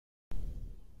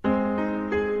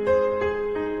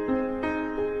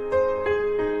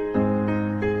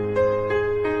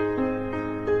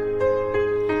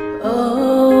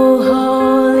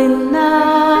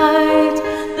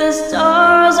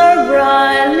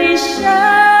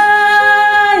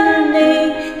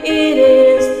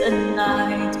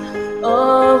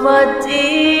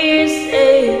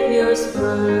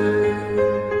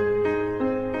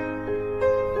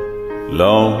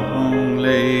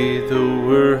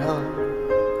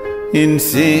world in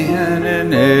sin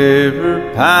and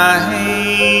ever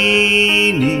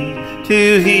pining,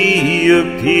 till he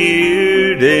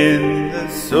appeared and the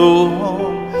soul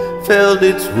felt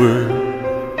its worth.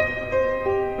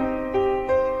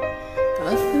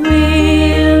 A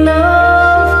thrill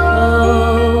of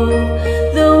hope,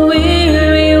 the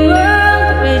weary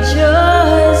world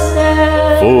rejoices,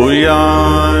 for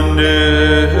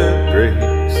yonder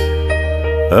breaks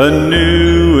a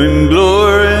new and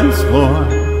glorious morn.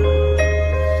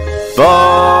 Fall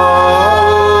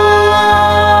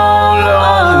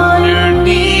on your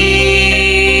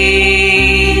knees,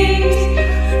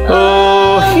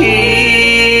 oh,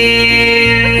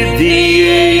 hear the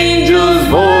angels'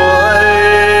 voices,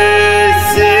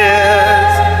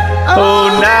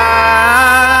 oh,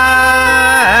 night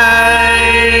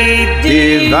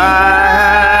divine,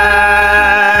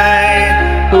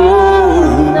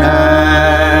 oh,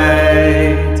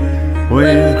 night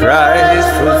when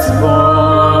Christ was born.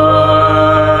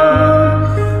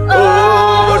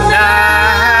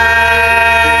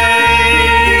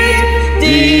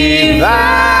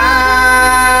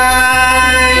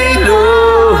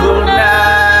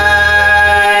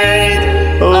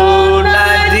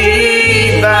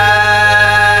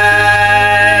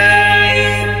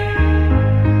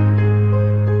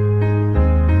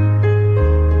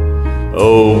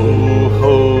 Oh,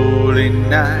 holy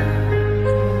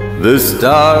night, the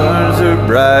stars are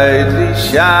brightly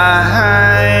shining.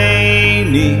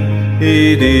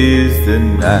 It is the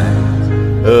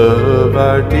night of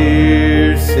our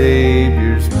dear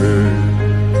Savior's birth.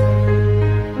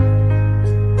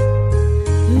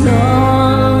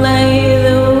 long lay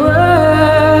the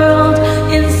world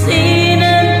in sin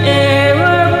and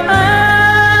error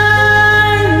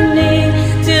pining,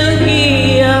 till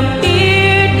he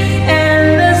appeared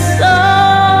and the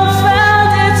soul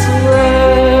felt its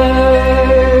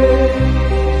worth.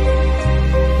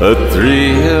 A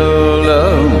thrill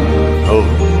of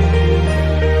hope,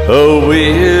 a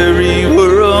weary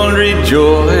world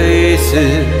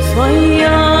rejoices, For